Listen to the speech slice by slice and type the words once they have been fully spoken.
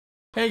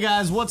Hey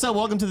guys, what's up?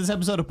 Welcome to this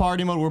episode of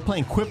Party Mode. We're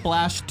playing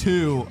QUIPLASH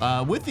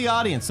 2 with the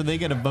audience, so they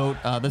get a vote.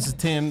 This is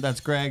Tim, that's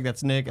Greg,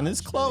 that's Nick, and this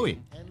is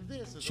Chloe.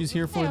 She's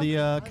here for the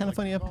kind of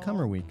funny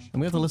up-and-comer week, and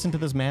we have to listen to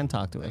this man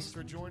talk to us.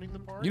 You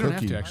don't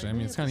have to, actually. I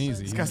mean, it's kind of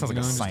easy. This guy sounds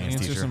like a science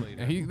teacher.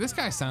 This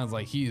guy sounds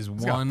like he is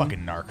one fucking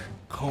narc.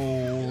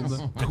 Cold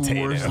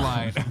Coors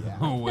Light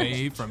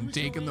away from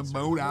taking the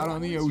boat out on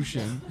the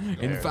ocean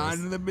and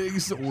finding the big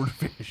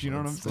swordfish. You know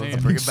what I'm saying?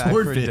 Let's bring it back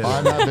for a dinner.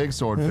 Find that big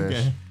swordfish.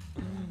 Okay.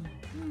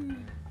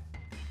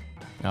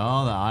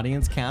 Oh, the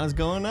audience count is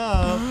going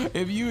up.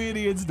 If you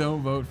idiots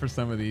don't vote for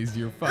some of these,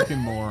 you're fucking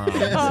morons. You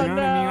know what I mean?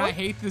 I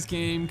hate this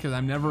game because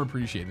I've never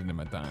appreciated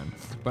him a time.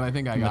 But I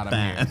think I got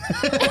him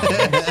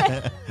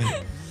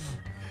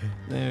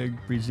here. I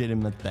appreciate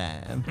him a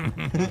time.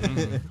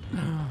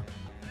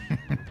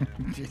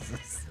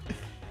 Jesus.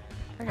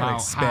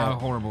 How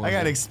horrible I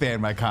gotta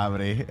expand my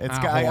comedy.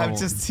 I'm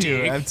just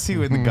I'm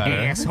too in the gutter.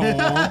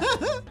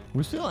 Asshole.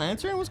 We're still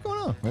answering? What's going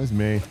on? That's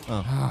me.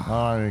 Oh,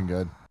 I ain't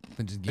good.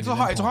 It's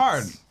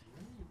hard.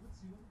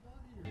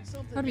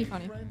 That'd be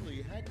funny.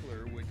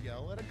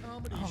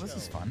 Oh, this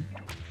is fun.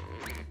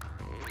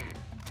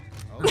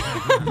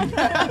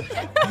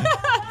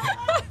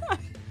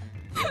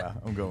 Yeah,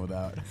 I'm going with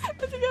that.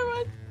 That's a good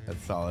one.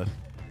 That's solid.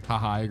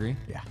 Haha, I agree.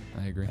 Yeah,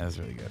 I agree. that's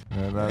really good.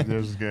 Yeah, that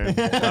was good.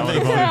 I would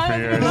have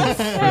voted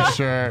for yours, for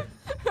sure.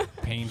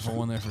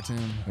 Painful in there for Tim.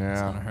 Yeah.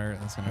 That's gonna hurt.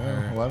 That's gonna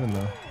hurt. 11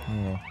 though.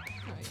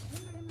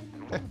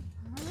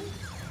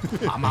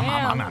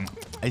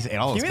 I just ate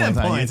all those Give me points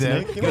them on points, YouTube.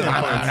 Nick. Give me them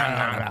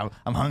points.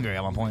 I'm hungry.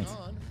 I want points.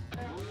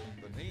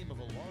 The name of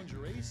a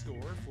lingerie store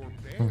for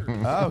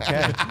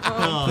Okay.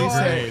 Oh, Please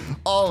say.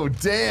 Oh,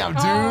 damn,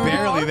 dude.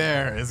 Barely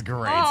there is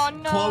great. Oh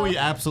no. Chloe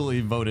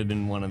absolutely voted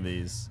in one of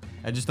these.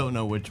 I just don't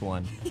know which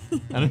one.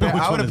 I don't know which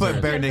I would one have put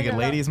is Bare hers. Naked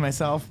Ladies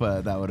myself,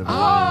 but that would have been. Oh.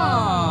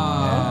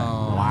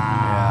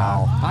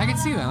 Wow. I can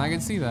see that. I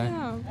can see that.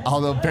 Yeah.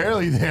 Although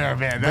barely there,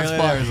 man. That's Barely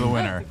fun. there is a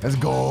winner. That's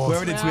gold.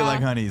 Whoever did Sweet Like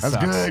Honey That's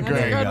sucks. good, That's a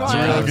Greg. good go. one.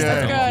 It's real That's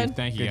good. good.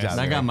 Thank you Good guys. job,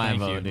 I got my Thank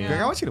vote, you. dude. Greg,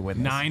 I want you to win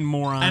this. 9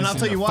 morons And I'll in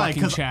tell the you why,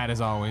 fucking 'cause chat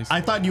as always.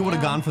 I thought you would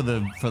have Yeah. gone for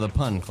the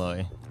pun,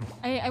 Chloe.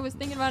 I was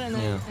thinking about it and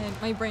then Yeah.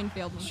 my brain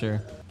failed me. Sure.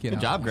 Get Good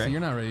out. job, So Greg.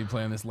 you're not ready to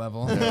play on this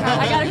level. I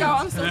gotta go.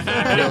 I'm so sorry.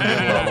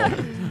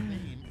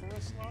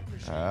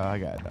 I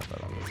got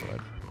nothing on this one.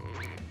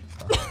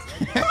 Jesus.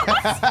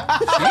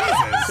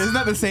 Isn't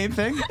that the same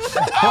thing?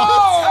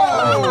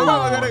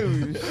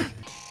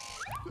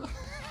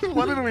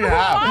 What did we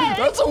have?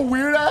 That's a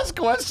weird ass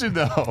question,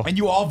 though. And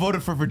you all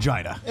voted for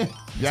vagina.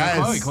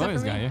 Yes.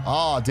 Chloe's got you.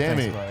 Oh, damn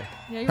it.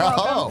 Yeah, you're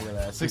welcome.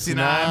 Oh,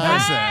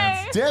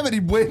 69%. damn it, he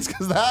wins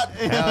because that.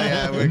 Hell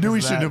yeah, I knew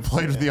we shouldn't have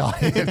played with the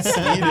audience.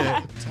 Eat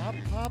it. Top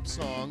pop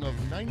song of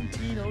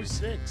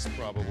 1906,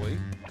 probably.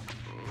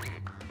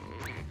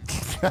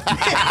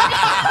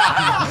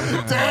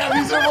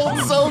 Damn, these are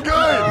both so good.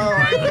 Oh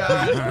my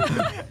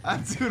god.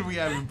 That's what we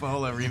have in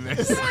Bola remix.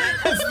 This is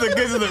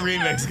the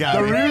remix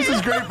guy. The remix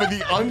is great, but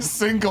the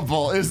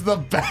unsinkable is the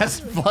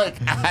best, like,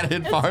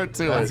 added part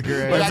to it. That's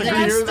great. Like, That's I a can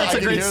great- hear, that's I a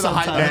can great hear the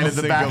hype subtitle. band in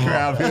the Unsinkable.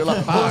 background. You're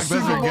like, Fuck,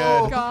 those are Oh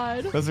good.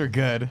 God. Those are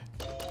good.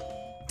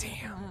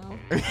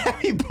 Wow.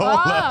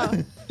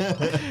 Ebola.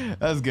 That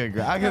was good,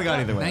 Greg. I could have gone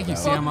either way. Thank you.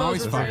 though. See, I'm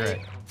always Those are fucking.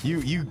 great.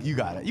 You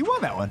got it. You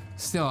won that one.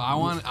 Still, I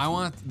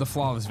want the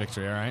flawless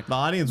victory. All right. The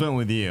audience went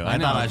with you. I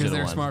know thought I because should they're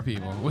have won. smart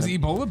people. Was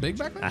Ebola big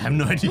back then? I have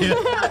no idea.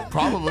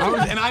 Probably.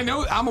 And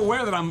I'm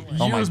aware that I'm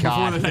Oh my years before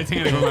God. the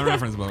Titanic with my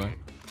reference bullet.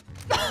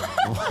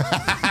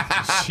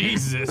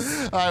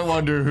 Jesus. I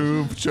wonder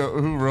who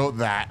wrote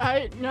that.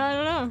 I don't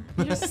know.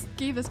 You just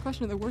gave this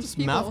question to the worst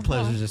people. Mouth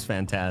pleasure is just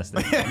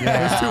fantastic.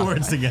 Those two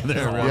words together.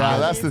 are really Yeah,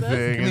 good. that's the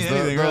thing. Can Is mean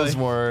anything, those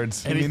really.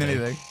 words. Can mean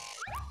anything.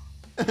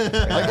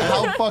 Like,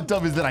 how fucked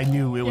up is that I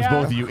knew it was Yeah.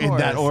 both of you in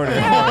that course.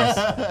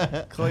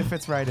 order? Chloe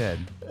fits right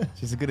in.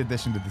 She's a good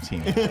addition to the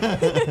team.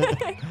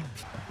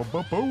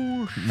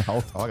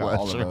 Mouth I got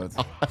all the pleasure. votes.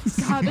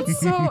 God, that's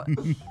so.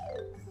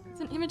 It's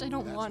an image I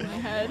don't want in my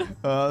head.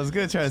 I was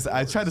gonna try to.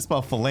 I tried to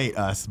spell fillet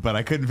us, but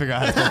I couldn't figure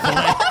out how to spell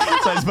fillet,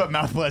 so I just put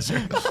mouth pleasure.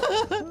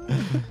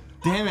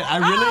 Damn it!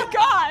 Oh,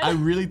 God. I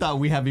really thought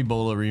We Have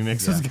Ebola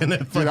remix was gonna.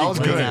 Dude, that was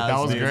good. That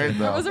was great, That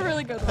though. was a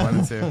really good one. 1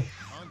 and 2.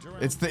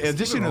 It's the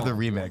addition of the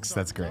remix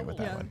that's great with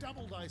that Yeah. one.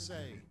 Doubled, I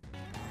say.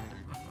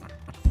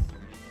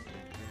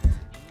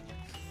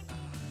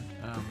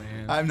 Oh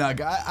man. I'm not.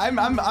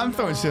 I'm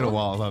throwing shit at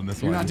walls on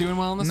this You're one. not doing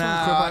well on this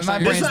Nah, one. my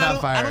Clip brain's Lash? not I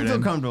don't fired feel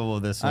in. comfortable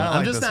with this I one. don't I'm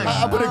like just this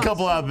not. one. I put a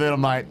couple out there.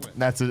 I'm like,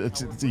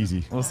 it's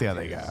easy. We'll see how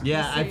they go.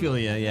 Yeah, I feel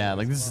you. Yeah,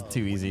 like this is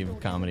too easy of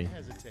comedy.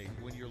 Hesitate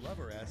when your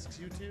lover asks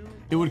you to.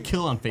 It would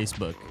kill on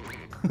Facebook.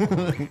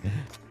 Okay.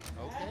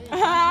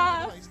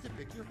 Nice to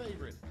pick your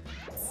favorite.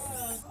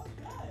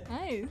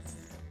 Nice.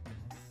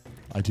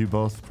 I do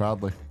both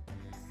proudly.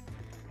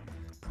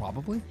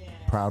 Probably.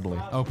 Proudly.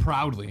 Oh,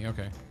 proudly.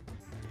 Okay.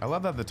 I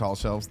love that the tall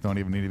shelves don't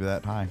even need to be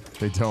that high.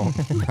 They don't.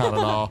 Not at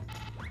all.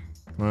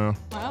 Well,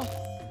 Wow.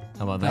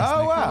 How about that?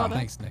 Oh wow,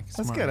 Thanks, Nick.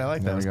 that's Smart. good. I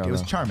like There that. we go, It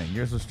was though. charming.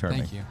 Yours was charming.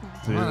 Thank you.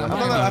 Dude,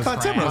 I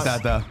thought Tim wrote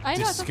that though. I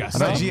know.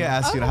 Disgusting. I thought Gia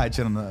asked you to hide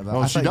shit on the.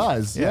 well, I she thought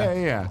you- does.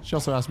 Yeah. She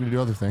also asked me to do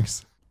other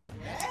things.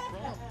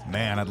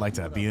 Man, I'd like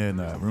to be in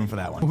the room for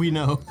that one. We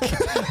know.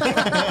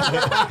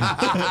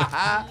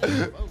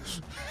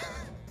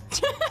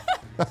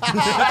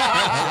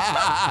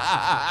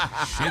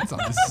 Shit's on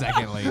the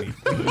second lady.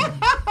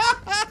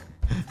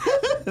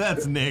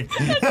 That's Nick.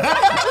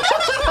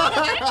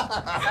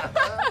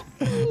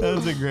 That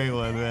was a great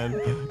one, man.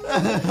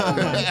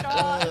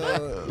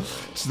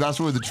 So that's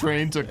where the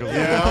train took him.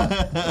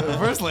 Yeah.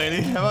 First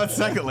lady. How about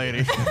second lady?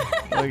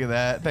 Look at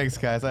that. Thanks,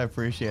 guys. I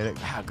appreciate it.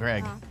 Wow,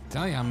 Greg.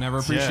 Tell you, I'm never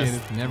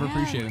appreciated. Never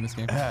appreciated in this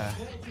game.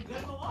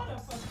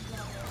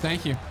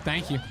 Thank you.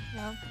 Thank you.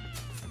 Yeah.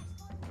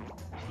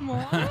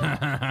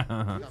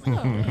 Moana.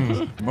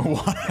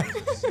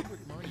 There's a secret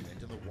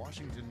monument in the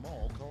Washington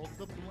Mall called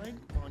the Blank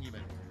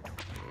Monument.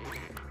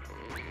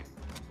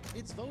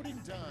 It's voting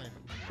time.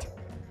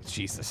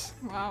 Jesus.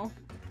 Wow.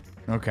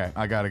 Okay,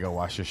 I gotta go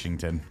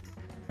Washington.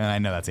 And I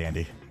know that's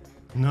Andy.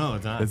 No,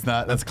 it's not. It's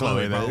not. That's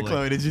Chloe. probably.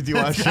 Chloe, did you do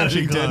That's gotta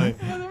be Washington?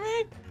 Chloe. Was it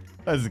me?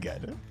 That's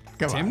good.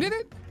 Come Tim on. did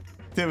it?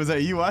 Tim, was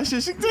that you,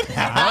 Washington?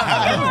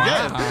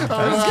 I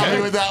was okay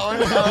with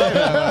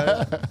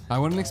that one. I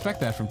wouldn't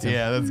expect that from Tim.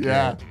 Yeah, that's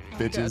Yeah.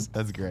 great. Bitches.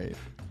 That's great.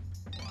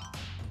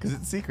 Because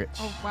it's secret.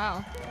 Oh,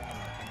 wow.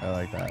 I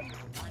like that.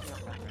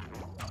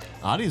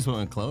 Audience went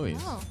with Chloe's.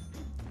 Oh.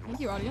 Thank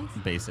you, audience.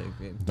 Basic.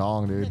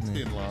 Dong, dude. Next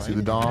in line. See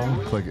the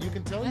dong? Click You it.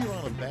 can tell you're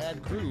on a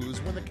bad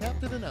cruise when the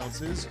captain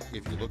announces,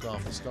 if you look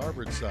off the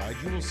starboard side,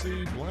 you will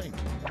see blank.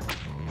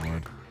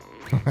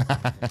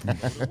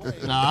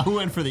 Nah, I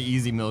went for the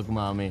easy milk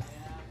mommy.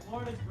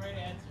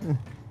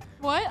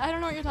 What? I don't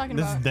know what you're talking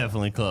This about. is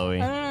definitely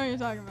Chloe. I don't know what you're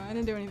talking about. I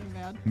didn't do anything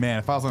bad. Man,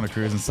 if I was on a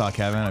cruise and saw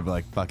Kevin, I'd be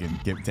like, fucking,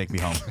 take me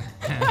home.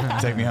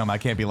 Take me home. I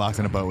can't be locked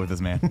in a boat with this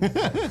man.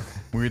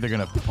 We're either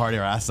going to party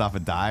our asses off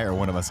and die, or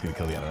one of us is going to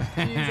kill the other.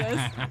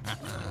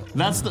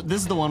 Jesus.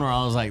 This is the one where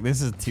I was like,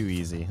 this is too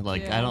easy.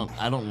 Like Yeah.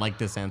 I don't like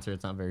this answer.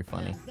 It's not very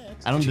funny.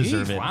 I don't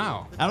deserve it.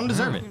 Wow. I don't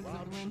deserve it.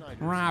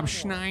 Rob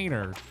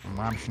Schneider.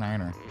 Rob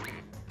Schneider.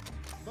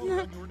 Vote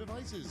on your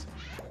devices.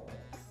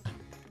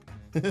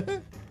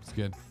 It's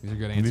good. These are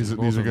good answers. These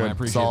Both are of them. I good.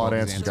 appreciate Solid both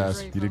answers, these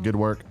guys. You did good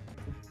work.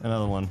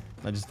 Another one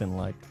I just didn't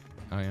like.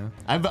 Oh, yeah?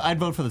 I'd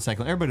vote for the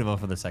second one. Everybody vote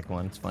for the second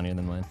one. It's funnier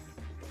than mine.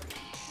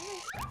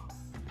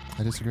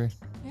 I disagree.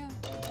 Yeah.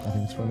 I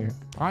think it's funnier.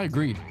 I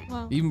agreed.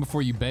 Wow. Even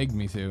before you begged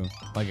me to,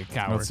 like a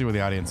coward. Let's see what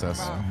the audience says.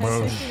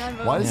 Wow. 69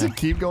 votes. Why does it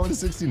keep going to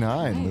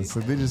 69? Nice. It's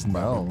like they just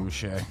know.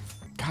 Boucher.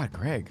 God,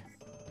 Greg.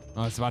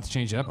 Oh, it's about to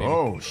change it up, baby.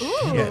 Oh, It's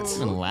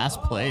shit. in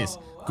last place.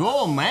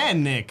 Go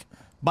man, Nick.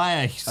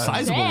 By a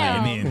sizable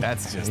Damn. I lead. mean,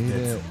 that's just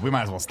it. We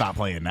might as well stop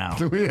playing now.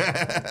 3, the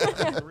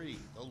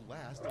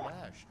last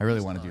lash. I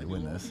really wanted you to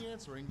win this,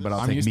 but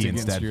I'll I'm take used me to getting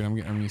instead. screwed.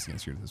 You I'm used to getting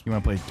screwed at this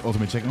want to play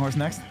Ultimate Chicken Horse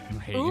next? point. I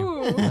hate you.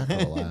 Ooh.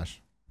 Oh,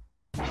 Lash.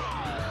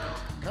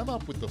 Come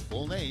up with the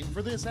full name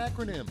for this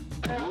acronym.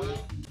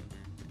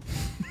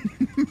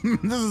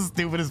 This is the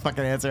stupidest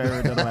fucking answer I've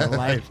ever done in my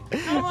life.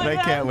 Oh my But I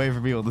God. can't wait for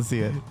people to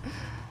see it.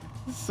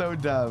 So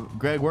dumb.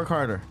 Greg, work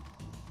harder.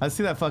 I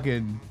see that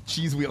fucking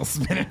cheese wheel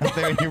spinning out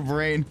there in your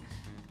brain.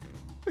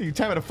 Are you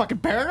typing a fucking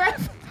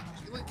paragraph?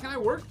 Can I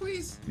work,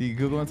 please? Are you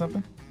Googling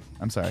something?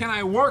 I'm sorry. Can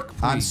I work,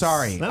 please? I'm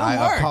sorry. Let him I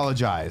work.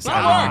 apologize.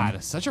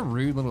 God, such a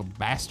rude little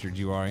bastard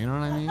you are. You know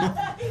what I mean?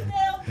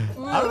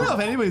 I don't know if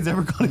anybody's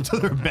ever called each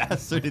other a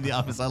bastard in the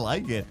office. I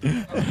like it.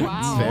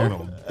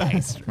 Wow.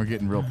 Fair. We're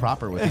getting real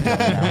proper with each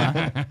other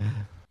now, huh?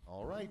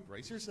 All right,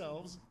 brace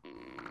yourselves.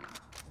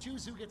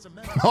 Choose who gets a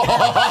medal.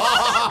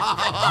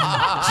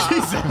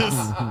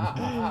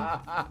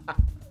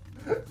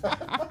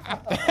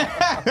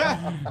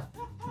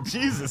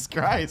 Jesus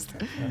Christ.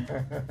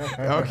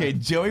 Okay,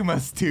 Joey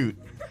must toot.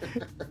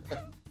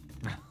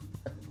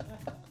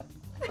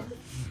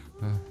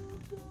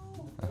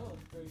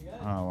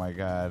 Oh my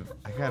God.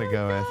 I gotta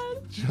go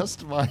with.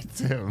 Just my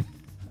Tim.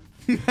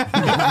 Is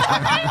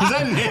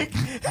that Nick?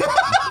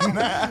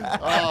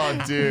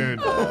 Oh, dude.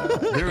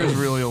 There is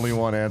really only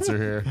one answer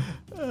here.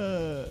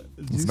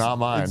 It's not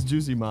mine. It's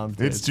Juicy Mom.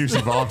 It's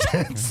Juicy Bob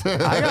Tits.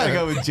 I gotta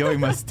go with Joey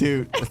must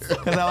toot.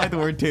 Because I like the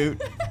word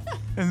toot.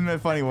 Isn't it a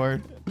funny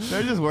word?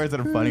 There's just words that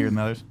are funnier than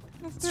others.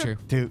 It's true.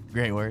 Toot,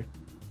 great word.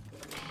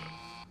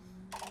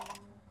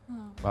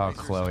 Oh,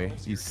 Chloe,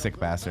 you sick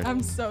bastard.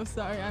 I'm so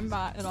sorry. I'm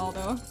not at all,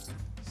 though.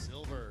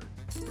 Silver.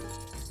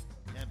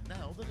 And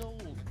now the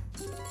gold.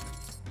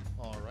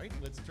 All right,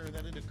 let's turn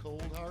that into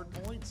cold hard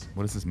points.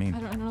 What does this I mean?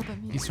 don't know what that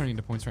means. He's turning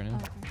into points right now.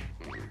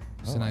 Okay.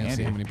 So now you'll see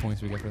Andy. how many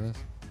points we get for this.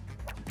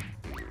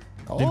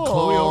 Did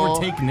Chloe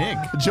overtake Nick?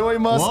 Joey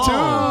must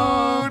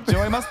Whoa. toot.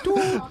 Joey must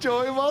toot.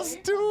 Joey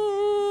must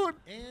toot.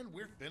 And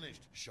we're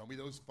finished. Show me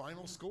those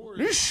final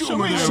scores. Show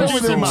me them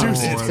them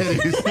juicy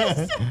juicy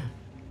titties.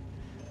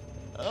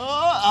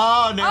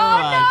 Oh, never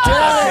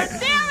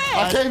mind.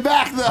 I came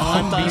back though.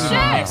 Unbeaten shit.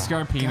 Nick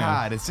Scarpino.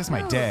 God, it's just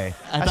my day.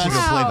 I I thought- should go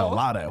play the Wow.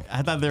 lotto.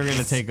 I thought they were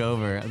gonna take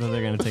over. I thought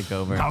they were gonna take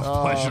over.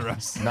 Pleasure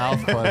us.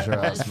 Mouth pleasure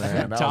us,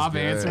 man. That Top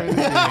was answer. good.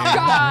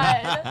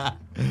 God.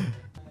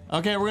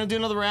 Okay, we're gonna do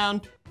another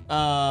round.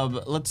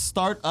 Let's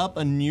start up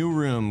a new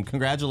room.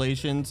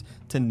 Congratulations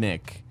to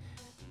Nick,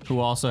 who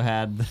also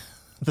had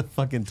the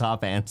fucking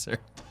top answer.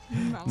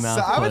 Mouth So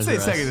I would say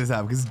pleasure. second this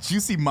time because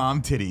juicy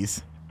mom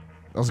titties.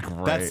 That was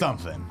great. That's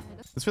something.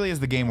 This really is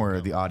the game where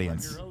the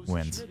audience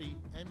wins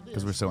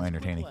because we're so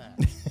entertaining.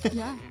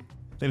 Yeah.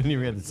 They don't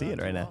even get to see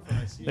it right now.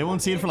 They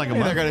won't see it for like a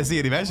They're month. going to see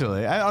it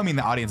eventually. I don't mean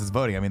the audience is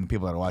voting. I mean the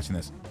people that are watching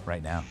this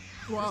right now.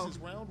 Whoa. This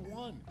is round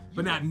 1.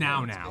 But not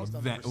now.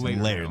 That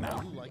later. Later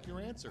now. You like your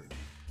answer.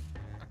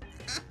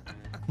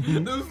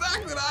 The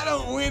fact that I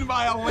don't win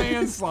by a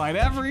landslide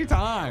every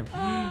time.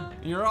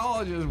 You're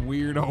all just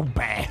weirdo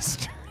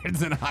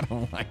bastards, and I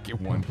don't like it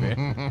one bit.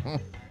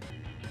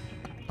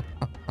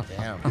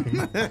 Damn.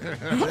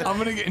 I'm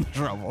gonna get in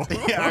trouble. Oh no!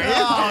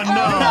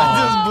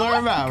 Just blur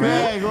them out,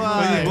 Greg, man.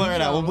 why? Just blur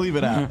it out. We'll bleep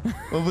it out.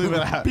 We'll bleep it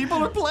out. People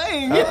are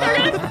playing. They're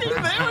gonna see.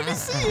 They already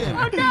see it.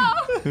 Oh no.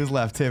 Who's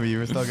left? Tim, you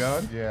were still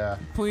going? Yeah.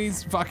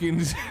 Please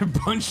fucking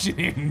punch it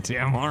in,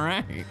 Tim. All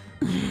right.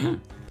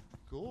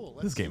 Cool.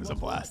 This game is a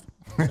blast.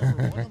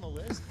 Number 1 on the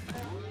list.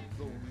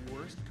 The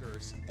worst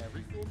curse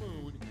every full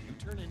moon you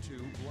turn into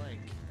blank.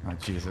 Oh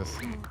Jesus!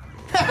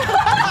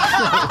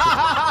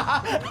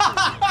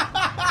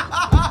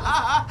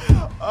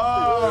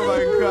 Oh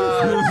my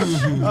God!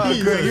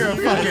 Oh, Greg,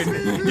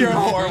 you're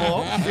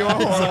horrible. You're a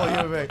horrible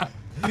human being.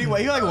 He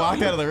like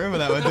walked out of the room with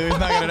that one, dude. He's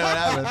not gonna know what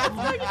happened.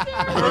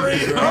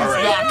 He's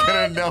not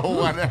gonna know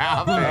what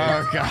happened.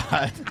 Oh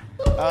God!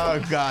 Oh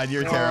God!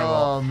 You're terrible.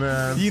 Oh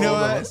man. You know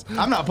what?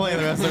 I'm not playing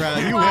the rest of the round.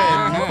 You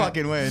win. You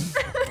fucking win.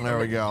 There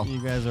we go. You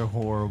guys are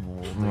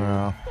horrible.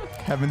 Yeah.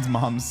 Kevin's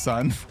mom's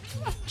son.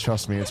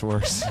 Trust me, it's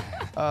worse.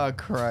 Oh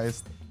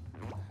Christ!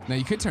 Now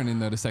you could turn in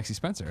though to Sexy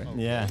Spencer, right?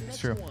 Yeah. Next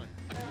true. one.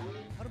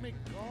 How to make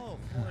golf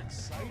more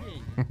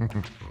exciting.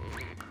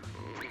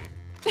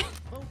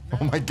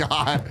 Oh my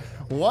God.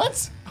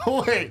 What?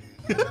 Wait.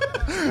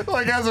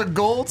 Like as a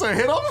goal to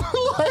hit him?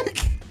 Like.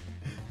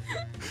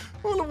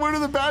 Where do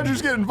the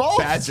Badgers get involved?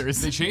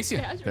 Badgers. They chase you.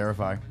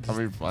 Terrifying. I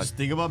mean, fuck. Just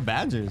think about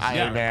Badgers.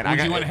 Yeah. Man, Would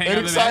you wanna hang it out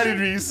with excited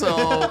me,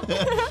 so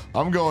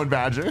I'm going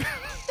Badger.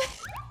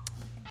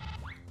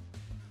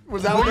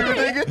 Was that what you were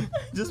thinking?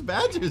 Just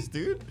Badgers,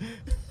 dude.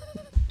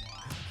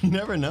 You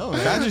never know.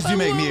 Man. Badgers do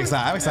make me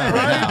excited. I'm excited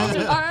right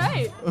now. All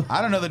right.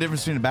 I don't know the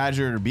difference between a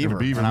badger and a beaver.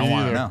 beaver, and I me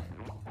want to either. know.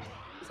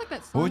 It's like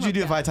that song What would you like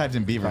do if that. I typed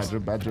in beavers?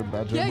 Badger,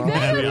 Yeah, mushroom,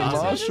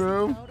 exactly.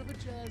 mushroom. Out of a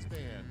jazz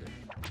band.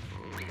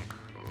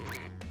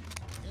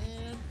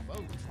 And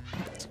vote.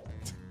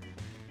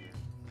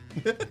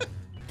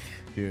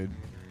 Dude,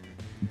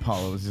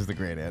 Paula was just a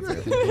great answer.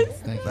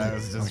 Thank That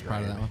was just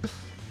proud of that one.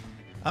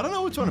 I don't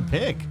know which one to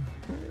pick.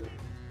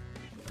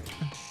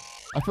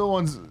 I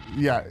feel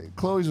yeah,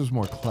 Chloe's was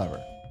more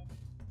clever.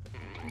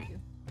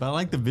 But I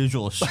like the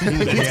visual shit. I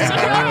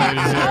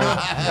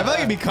feel like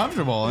it'd be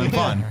comfortable and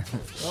fun.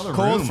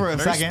 Cold for a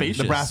Very second. spacious.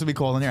 The brass would be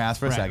cold on your ass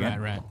for a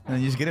second. Right. And then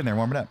you just get in there,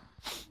 warm it up.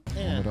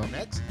 And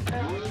next,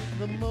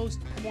 the most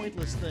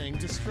pointless thing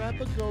to strap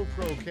a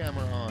GoPro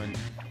camera on.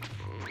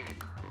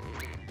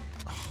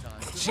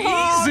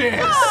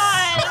 Jesus!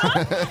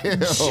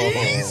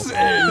 Jesus!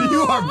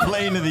 You are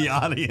playing to the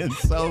audience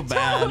so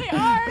bad. Really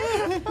hard.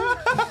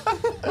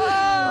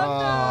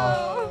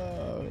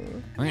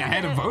 I mean, I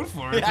had to vote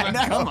for it. Yeah, I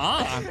know. Come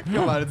on. Come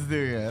on, let's do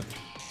it.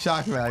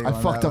 Shock value. I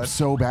on fucked that up one.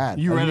 so bad.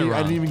 You read it I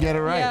wrong. didn't even get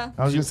it right. Yeah.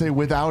 I was gonna say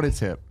without a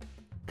tip,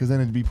 because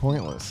then it'd be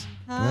pointless.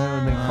 That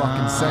would make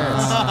fucking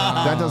sense.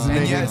 That doesn't And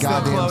make yet any still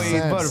goddamn Chloe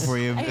sense. voted for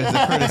you. It's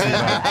a courtesy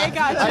vote. I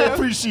got you. I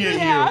appreciate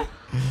Yeah.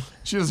 you.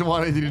 She doesn't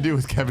want anything to do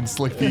with Kevin's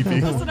slick pee-pee.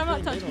 That's what I'm not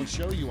They touching. don't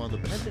show you on the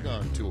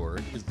Pentagon tour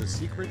is the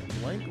secret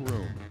blank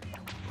room.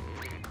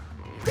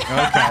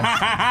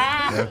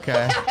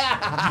 Okay.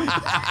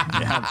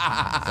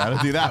 Yeah, gotta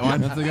do that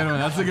one. That's a good one.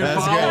 That's a good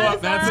That's follow-up.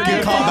 good. That's a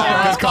That's good all right.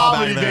 Callback. That's Good callback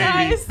comedy, there.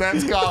 baby. Nice.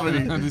 That's comedy.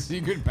 The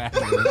secret badger.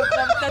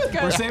 That's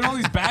good. We're saving all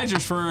these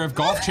badgers for if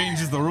golf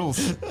changes the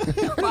rules.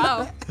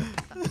 Wow.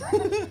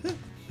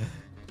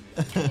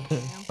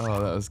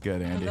 Oh, that was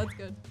good, Andy. That's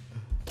good.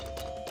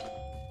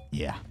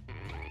 Yeah.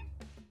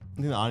 I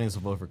think the audience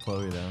will vote for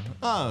Chloe though.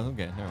 Oh,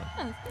 okay. All right.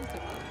 Yeah, that's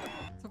good.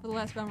 So for the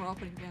last round, we're all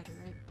putting together,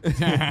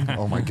 right?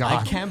 Oh my I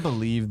god. can't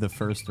believe the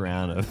first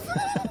round of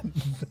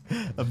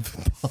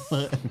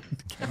Paula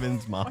and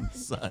Kevin's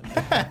mom's son. You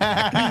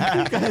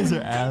guys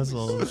are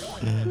assholes.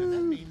 And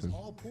that means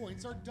all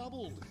points are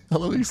doubled.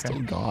 Hello, he's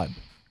still gone.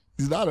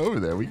 He's not over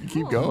there. We can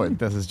keep going.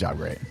 Does his job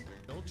great.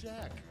 Don't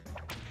jack.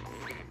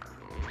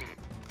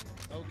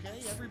 Okay,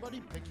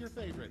 everybody pick your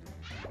favorite.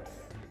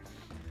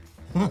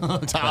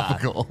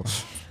 Topical.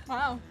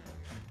 Wow.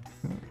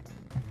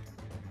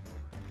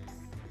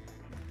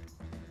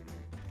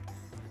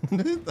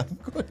 I'm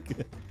quite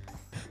good.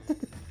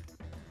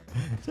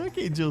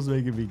 Jackie Jill's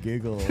making me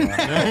giggle a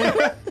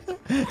lot.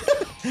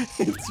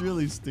 It's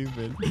really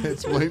stupid.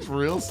 It's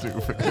real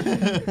stupid.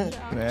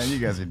 Man, you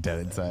guys are dead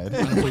inside.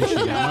 I'm gonna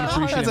appreciate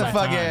That's a my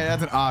fucking. time.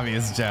 That's an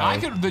obvious joke. I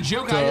could the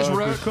joke I just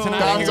wrote tonight.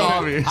 That's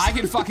obvious. I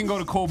could fucking go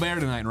to Colbert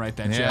tonight and write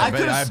that joke. Yeah, I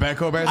could've- bet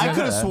Colbert's I gonna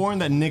could do have that. sworn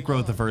that Nick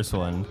wrote the first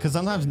one because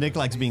sometimes Nick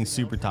likes being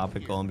super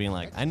topical and being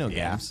like, "I know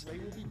Yeah. games." They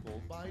will be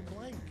pulled by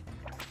blank.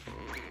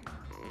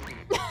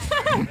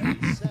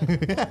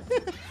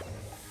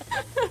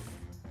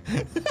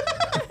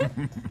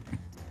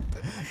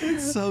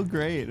 It's so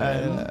great,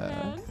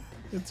 man.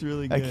 It's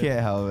really good. I can't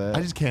help it.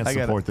 I just can't I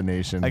gotta- support the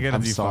nation. I gotta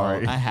I'm default.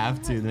 sorry. I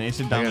have to. The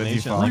nation I gotta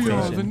domination. default. We are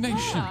lactation. the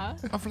nation Yeah.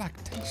 of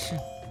lactation.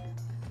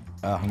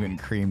 I'm getting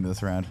creamed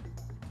this round.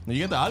 You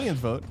get the audience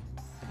vote.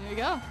 There you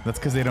go. That's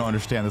because they don't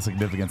understand the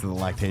significance of the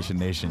lactation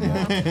nation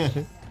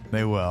yet.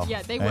 They will.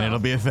 Yeah, they And will. it'll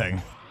be a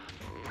thing.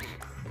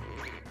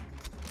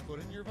 Put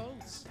in your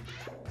votes.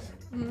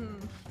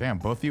 Damn,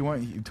 both of you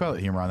want toilet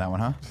humor on that one,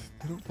 huh?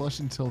 They don't flush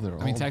until they're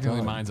I mean, all technically,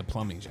 done. mine's a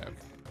plumbing joke.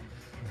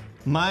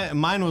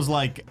 Mine was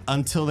like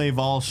until they've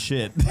all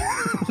shit.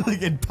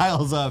 Like it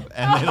piles up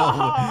and they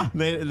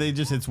don't. They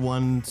just it's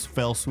one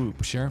fell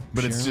swoop. Sure.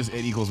 But sure. it's just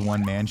it equals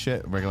one man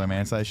shit, regular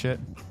man size shit.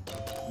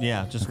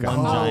 Yeah, just Okay. one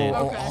Oh, giant.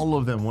 okay. All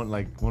of them went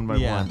like one by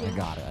Yeah. one. I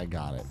got it. I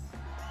got it.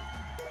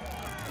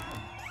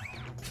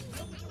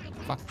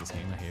 Fuck this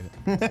game. I hate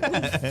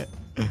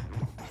it.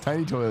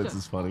 Tiny toilets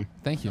is funny.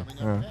 Thank you.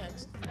 Coming up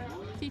next,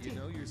 TT. you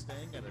know you're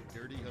staying at a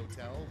dirty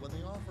hotel when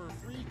they offer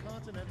free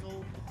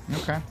continental.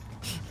 Okay.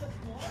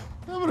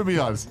 I'm gonna be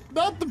honest.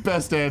 Not the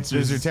best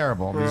answers. These are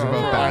terrible. These are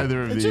both for bad.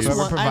 either of It's these. just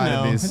Whoever one, I provided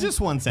know. these, It's just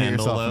one hit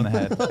sandal yourself in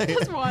the though. head.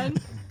 Just one.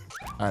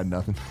 I had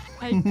nothing.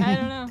 I don't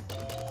know.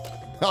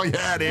 Oh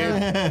yeah,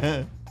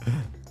 dude.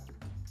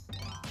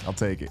 I'll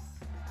take it.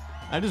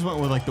 I just went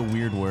with like the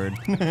weird word.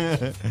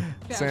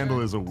 Sandal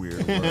is a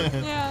weird word.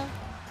 Yeah.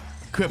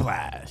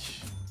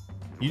 Quiplash.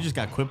 You just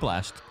got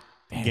quiplashed.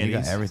 Man, you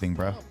got Gettys. everything,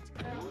 bro.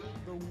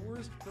 The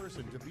worst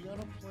person to be on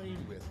a plane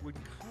with would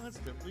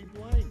constantly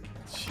blank.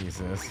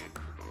 Jesus.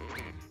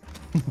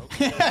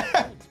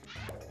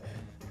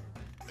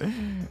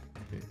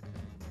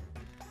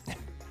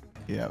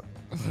 Yep.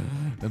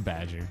 The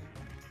badger.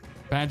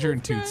 Badger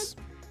and toots.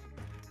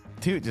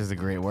 Toot is a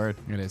great word.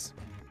 It is.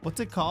 What's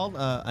it called?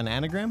 An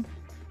anagram?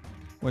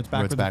 Where it's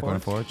Where backwards it's backward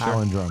and forward. Sure.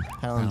 Palindrome.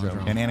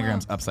 Palindrome. And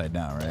anagram's upside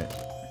down, right?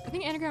 I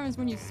think anagram is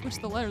when you switch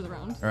the letters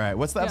around. All right.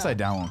 What's the Yeah. upside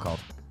down one called?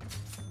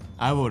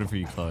 I voted for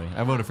you, Chloe.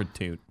 I voted for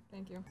Toot.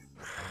 Thank you.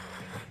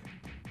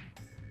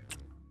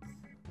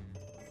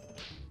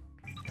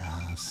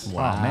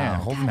 Wow. Oh man,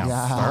 holding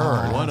out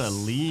third. What a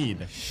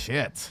lead.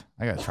 Shit.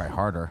 I gotta try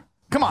harder.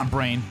 Come on,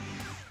 brain.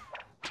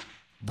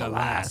 The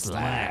last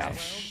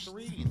laugh.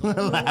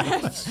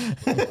 Round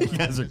 3. You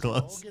guys are All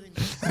close. getting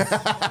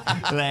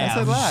I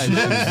said last.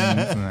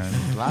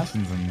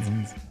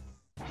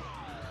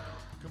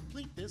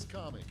 complete this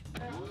comic.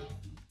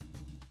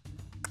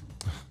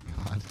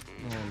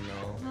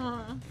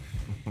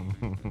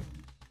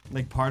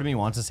 Like part of me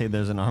wants to say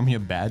there's an army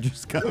of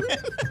badgers coming.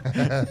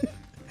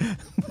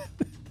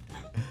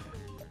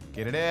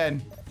 Get it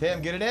in.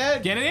 Tim, get it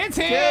in. Get it in,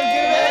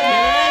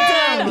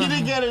 Tim! You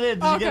didn't get it in.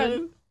 Did you get it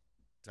in?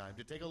 Time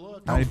to take a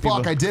look. How many Fuck,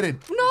 people- I did it.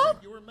 No.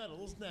 Your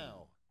medals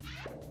now.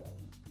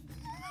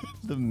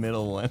 The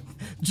middle one.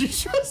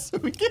 G-Trust? Are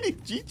we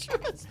getting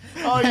G-Trust?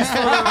 Oh, you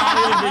spelled it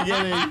wrong in the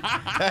beginning.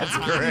 That's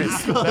great. You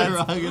spelled it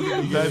wrong in the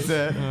beginning. That's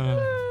it.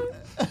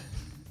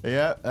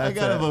 Yep. That's I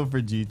gotta it. vote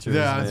for G-Trust.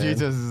 Yeah, man.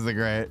 Jesus is the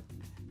great.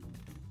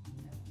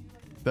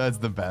 That's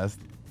the best.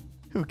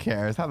 Who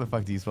cares? How the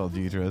fuck do you spell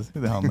Jutras?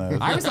 Who the hell knows?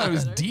 I always thought it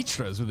was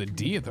Deetras with a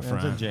D at the That's a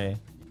front. J.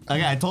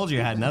 Okay, I told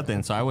you I had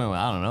nothing, so I went with,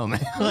 I don't know, man.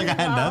 Like, I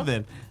had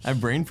nothing. I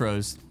brain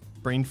froze.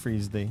 Brain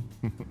freeze day.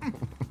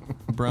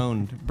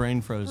 Brain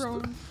froze.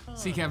 Bro.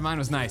 See, Kev, mine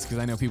was nice because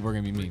I know people were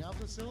going to be mean. Bring out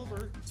the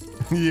silver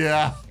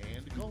Yeah.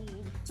 and gold.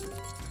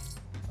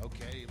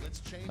 Okay, let's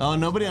change. Oh,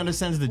 nobody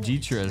understands the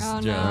G-Trust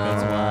Oh, joke. no.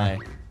 That's why.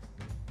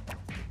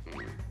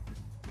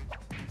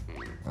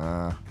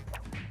 The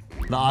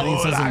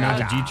audience doesn't know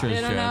the G-Trust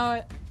I don't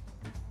know joke.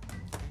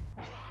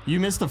 it. You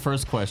missed the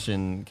first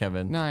question,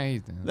 Kevin. No,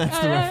 I, That's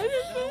the Now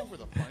for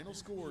the final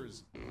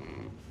scores.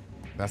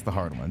 That's the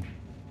hard one.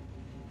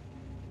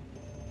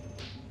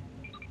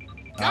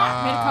 Made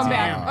a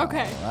comeback.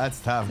 Okay. That's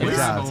tough. Good It's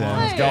job, Tim.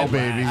 Let's Go,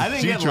 baby. I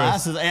didn't get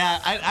G-Trust. last. Yeah,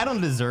 I don't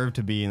deserve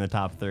to be in the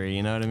top 3.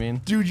 You know what I mean?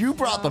 Dude, you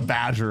brought the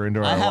badger into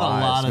our I had a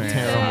lives, lot of man.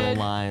 terrible Good.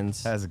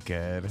 lines. That's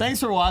good. Thanks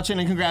for watching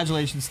and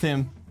congratulations,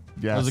 Tim.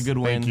 That was a Yes, good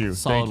win. thank you,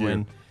 Solid thank you.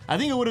 win. I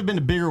think it would have been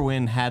a bigger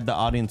win had the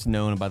audience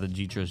known about the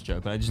G-Trust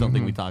joke, but I just don't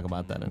think we talk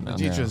about that enough.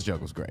 Jutras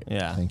joke was great.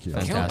 Yeah. Thank you.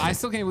 Fantastic. I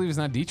still can't believe it's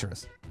not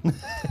Deetras.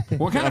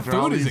 What kind of After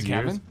all food is it, these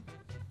years. Kevin?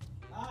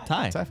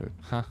 Ty. Thai food.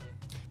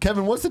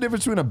 Kevin, what's the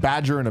difference between a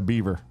badger and a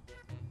beaver?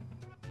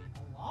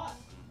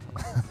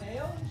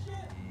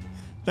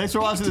 Thanks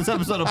for watching this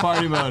episode of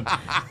Party Mode.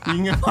 You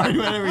can get Party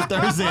Mode every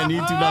Thursday on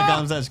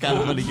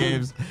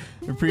youtube.com/kindafunnygames.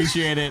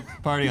 Appreciate it.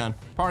 Party on.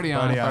 Party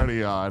on.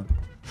 Party on.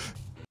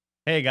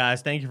 Hey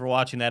guys, thank you for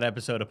watching that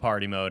episode of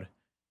Party Mode.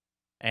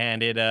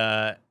 And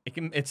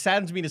it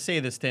saddens me to say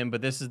this, Tim,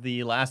 but this is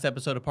the last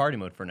episode of Party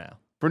Mode for now.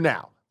 For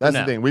now. That's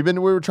now. the thing. We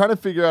were trying to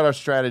figure out our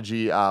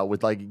strategy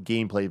with like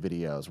gameplay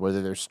videos,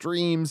 whether they're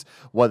streams,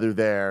 whether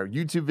they're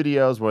YouTube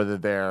videos, whether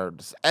they're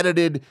just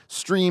edited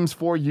streams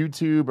for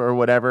YouTube or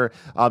whatever.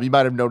 You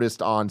might have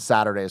noticed on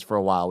Saturdays for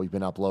a while we've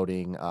been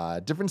uploading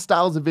different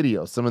styles of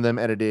videos. Some of them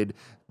edited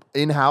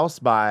in-house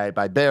by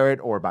Barrett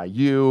or by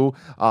you.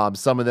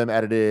 Some of them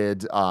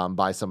edited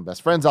by some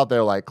best friends out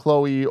there like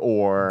Chloe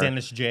or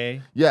Dennis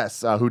J.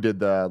 Yes, who did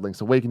the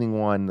Link's Awakening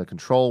one, the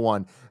Control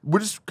one. We're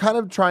just kind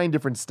of trying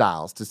different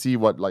styles to see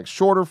what like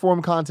shorter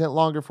form content,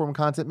 longer form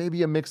content,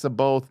 maybe a mix of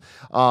both,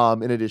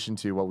 in addition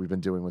to what we've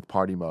been doing with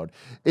Party Mode.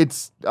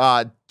 It's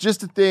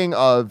just a thing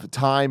of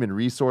time and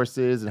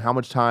resources and how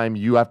much time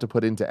you have to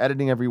put into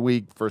editing every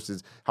week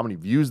versus how many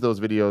views those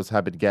videos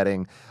have been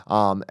getting,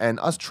 and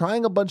us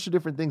trying a bunch of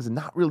different things and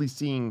not really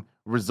seeing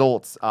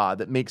results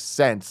that make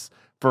sense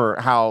for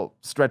how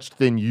stretched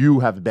thin you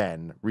have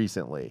been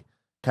recently,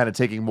 kind of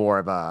taking more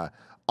of a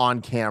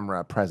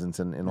on-camera presence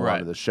in a lot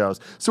of the shows.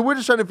 So we're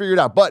just trying to figure it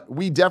out. But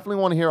we definitely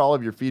want to hear all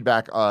of your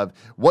feedback of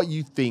what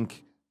you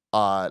think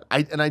an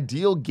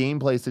ideal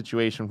gameplay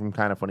situation from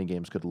Kind of Funny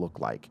Games could look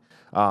like.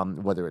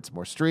 Whether it's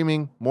more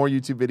streaming, more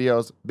YouTube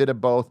videos, bit of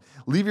both.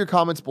 Leave your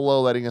comments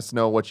below letting us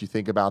know what you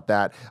think about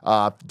that.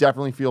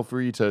 Definitely feel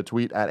free to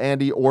tweet at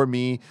Andy or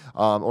me,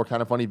 or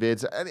Kind of Funny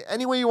Vids.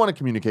 Any way you want to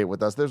communicate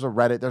with us. There's a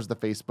Reddit, there's the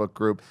Facebook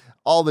group,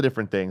 all the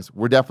different things.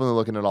 We're definitely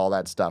looking at all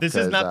that stuff. This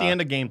is not the end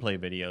of gameplay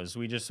videos.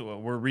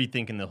 We're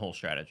rethinking the whole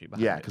strategy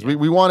behind it. Because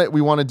we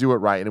want to do it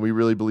right, and we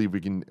really believe we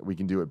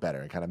can do it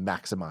better and kind of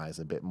maximize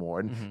a bit more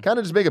and kind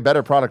of just make a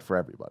better product for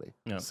everybody.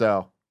 Yep.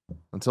 So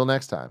until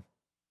next time.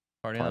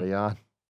 Party on.